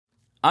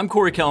I'm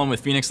Kory Kellum with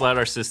Phoenix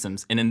LiDAR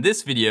Systems, and in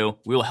this video,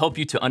 we will help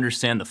you to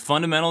understand the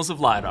fundamentals of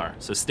LiDAR,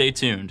 so stay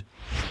tuned.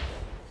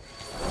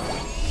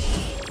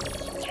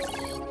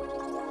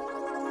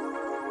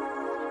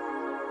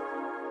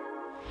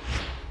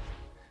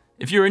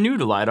 If you are new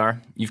to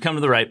LiDAR, you've come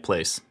to the right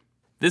place.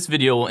 This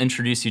video will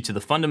introduce you to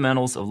the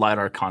fundamentals of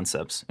LiDAR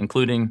concepts,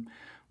 including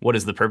what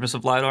is the purpose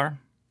of LiDAR,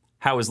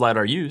 how is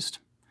LiDAR used,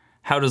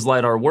 how does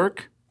LiDAR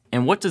work,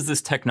 and what does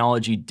this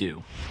technology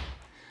do?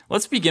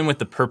 Let's begin with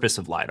the purpose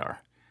of LiDAR.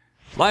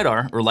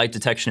 LiDAR, or light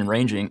detection and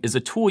ranging, is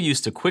a tool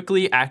used to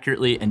quickly,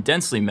 accurately, and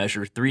densely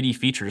measure 3D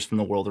features from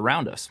the world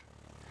around us.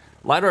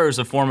 LiDAR is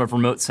a form of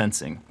remote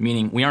sensing,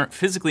 meaning we aren't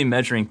physically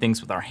measuring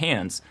things with our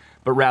hands,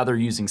 but rather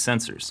using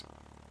sensors.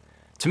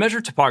 To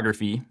measure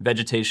topography,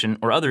 vegetation,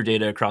 or other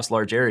data across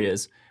large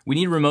areas, we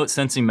need remote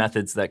sensing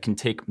methods that can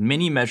take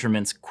many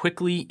measurements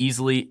quickly,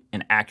 easily,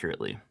 and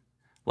accurately.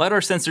 LiDAR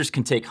sensors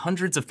can take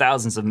hundreds of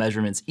thousands of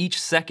measurements each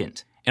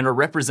second and are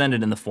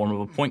represented in the form of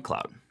a point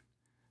cloud.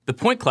 The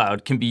point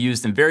cloud can be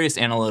used in various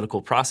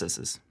analytical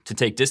processes to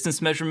take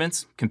distance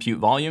measurements, compute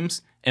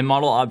volumes, and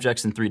model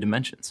objects in 3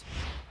 dimensions.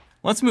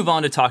 Let's move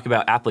on to talk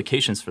about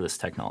applications for this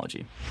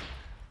technology.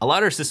 A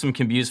LiDAR system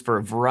can be used for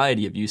a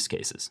variety of use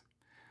cases.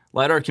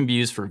 LiDAR can be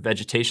used for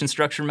vegetation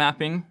structure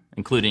mapping,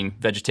 including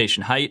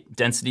vegetation height,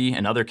 density,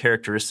 and other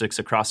characteristics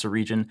across a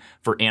region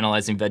for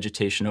analyzing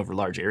vegetation over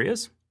large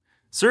areas.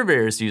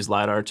 Surveyors use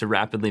LiDAR to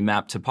rapidly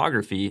map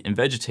topography in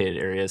vegetated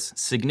areas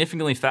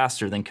significantly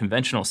faster than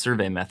conventional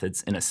survey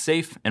methods in a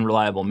safe and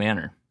reliable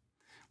manner.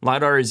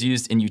 LiDAR is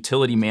used in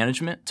utility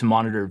management to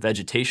monitor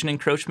vegetation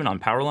encroachment on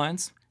power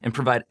lines and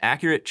provide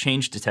accurate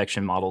change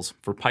detection models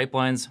for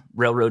pipelines,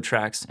 railroad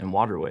tracks, and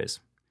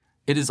waterways.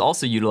 It is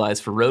also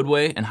utilized for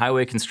roadway and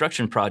highway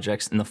construction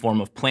projects in the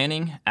form of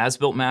planning,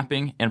 as-built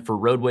mapping, and for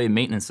roadway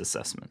maintenance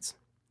assessments.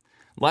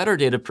 LiDAR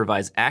data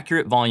provides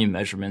accurate volume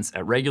measurements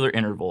at regular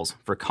intervals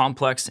for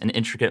complex and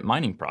intricate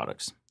mining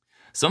products.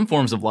 Some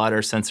forms of LiDAR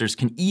sensors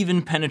can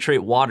even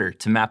penetrate water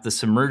to map the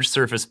submerged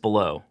surface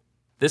below.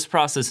 This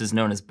process is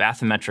known as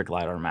bathymetric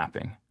LiDAR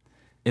mapping.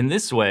 In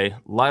this way,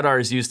 LiDAR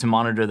is used to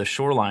monitor the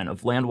shoreline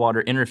of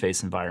land-water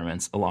interface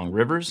environments along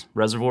rivers,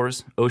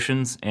 reservoirs,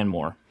 oceans, and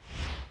more.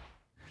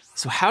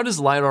 So how does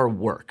LiDAR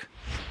work?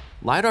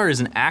 LiDAR is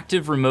an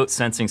active remote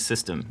sensing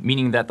system,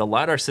 meaning that the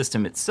LiDAR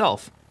system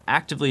itself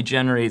actively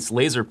generates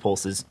laser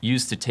pulses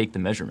used to take the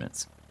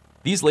measurements.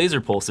 These laser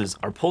pulses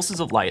are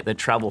pulses of light that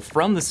travel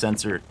from the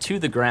sensor to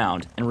the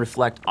ground and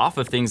reflect off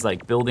of things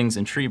like buildings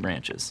and tree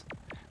branches.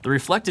 The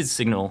reflected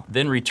signal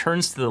then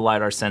returns to the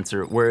LiDAR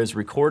sensor where it is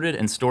recorded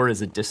and stored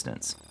as a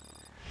distance.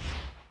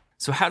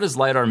 So how does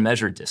LiDAR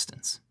measure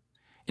distance?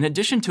 In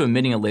addition to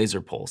emitting a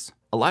laser pulse,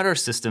 a LiDAR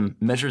system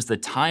measures the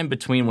time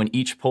between when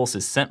each pulse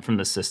is sent from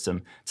the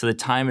system to the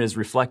time it is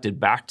reflected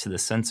back to the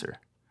sensor.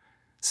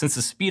 Since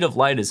the speed of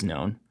light is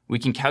known, we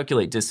can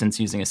calculate distance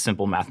using a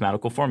simple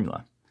mathematical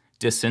formula.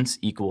 Distance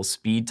equals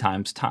speed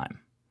times time.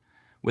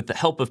 With the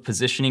help of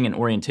positioning and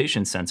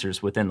orientation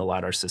sensors within the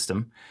LiDAR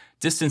system,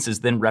 distance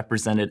is then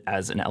represented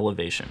as an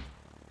elevation.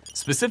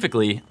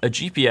 Specifically, a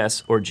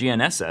GPS or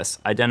GNSS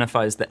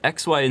identifies the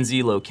X, Y, and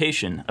Z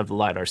location of the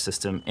LiDAR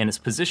system and its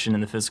position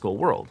in the physical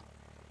world.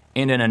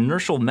 And an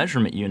inertial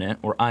measurement unit,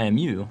 or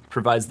IMU,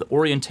 provides the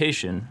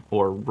orientation,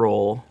 or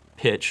roll,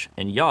 pitch,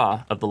 and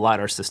yaw of the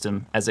LiDAR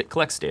system as it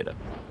collects data.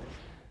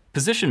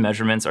 Position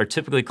measurements are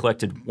typically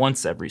collected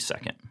once every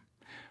second.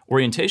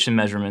 Orientation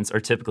measurements are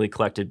typically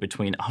collected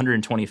between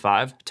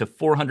 125 to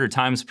 400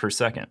 times per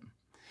second.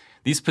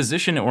 These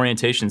position and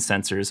orientation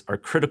sensors are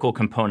critical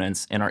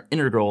components and are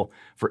integral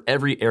for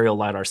every aerial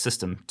LiDAR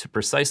system to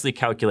precisely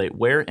calculate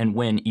where and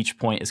when each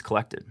point is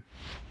collected.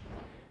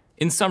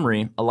 In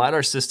summary, a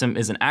LiDAR system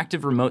is an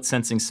active remote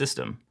sensing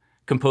system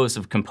composed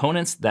of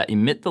components that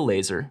emit the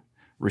laser,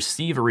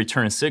 receive a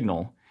return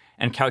signal,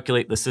 and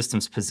calculate the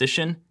system's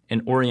position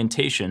and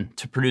orientation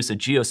to produce a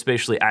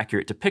geospatially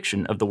accurate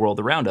depiction of the world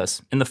around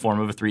us in the form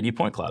of a 3D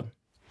point cloud.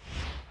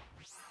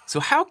 So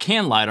how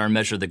can LiDAR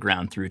measure the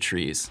ground through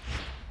trees?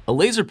 A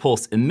laser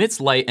pulse emits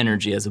light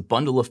energy as a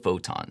bundle of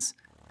photons.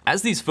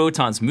 As these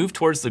photons move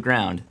towards the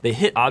ground, they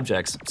hit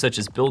objects such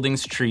as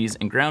buildings, trees,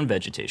 and ground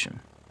vegetation.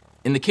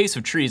 In the case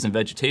of trees and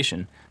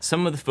vegetation,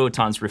 some of the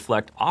photons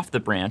reflect off the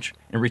branch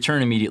and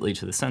return immediately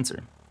to the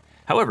sensor.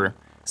 However,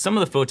 some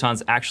of the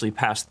photons actually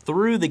pass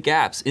through the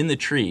gaps in the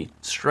tree,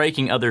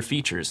 striking other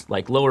features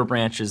like lower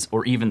branches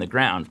or even the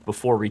ground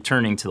before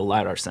returning to the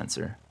LiDAR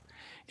sensor.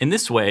 In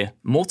this way,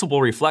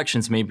 multiple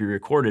reflections may be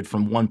recorded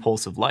from one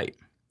pulse of light.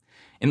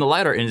 In the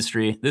LiDAR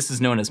industry, this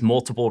is known as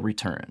multiple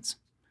returns.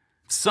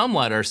 Some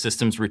LiDAR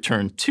systems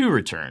return 2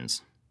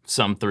 returns,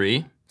 some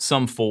 3,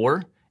 some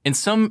 4, and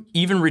some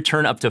even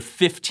return up to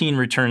 15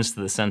 returns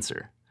to the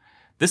sensor.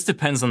 This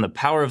depends on the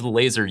power of the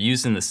laser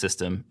used in the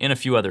system and a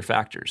few other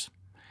factors.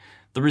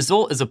 The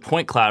result is a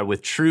point cloud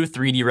with true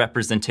 3D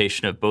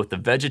representation of both the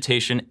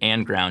vegetation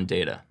and ground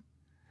data.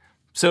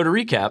 So to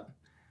recap,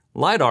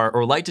 LiDAR,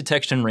 or light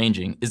detection and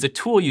ranging, is a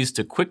tool used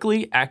to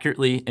quickly,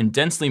 accurately, and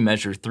densely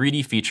measure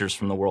 3D features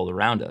from the world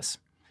around us.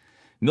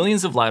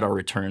 Millions of LiDAR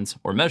returns,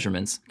 or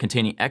measurements,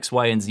 containing X,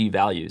 Y, and Z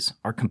values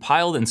are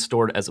compiled and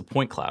stored as a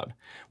point cloud,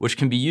 which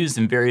can be used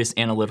in various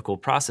analytical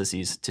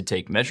processes to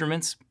take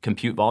measurements,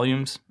 compute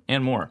volumes,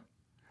 and more.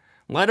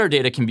 LiDAR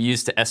data can be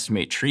used to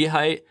estimate tree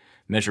height,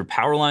 measure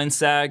power line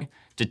sag,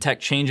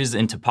 detect changes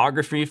in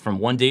topography from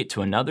one date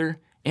to another,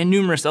 and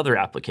numerous other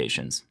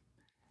applications.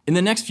 In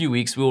the next few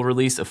weeks, we will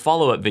release a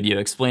follow-up video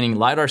explaining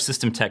LiDAR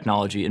system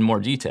technology in more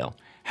detail,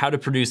 how to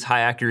produce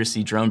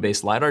high-accuracy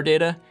drone-based LiDAR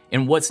data,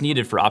 and what's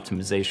needed for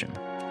optimization.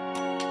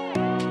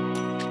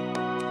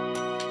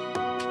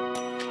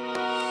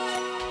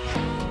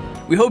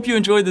 We hope you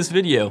enjoyed this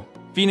video.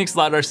 Phoenix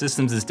LiDAR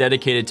Systems is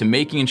dedicated to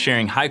making and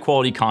sharing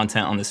high-quality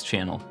content on this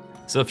channel.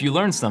 So if you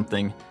learned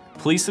something,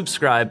 please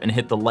subscribe and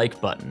hit the like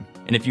button.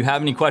 And if you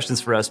have any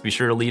questions for us, be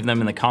sure to leave them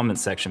in the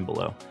comments section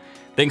below.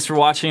 Thanks for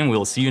watching, and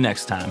we'll see you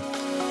next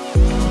time.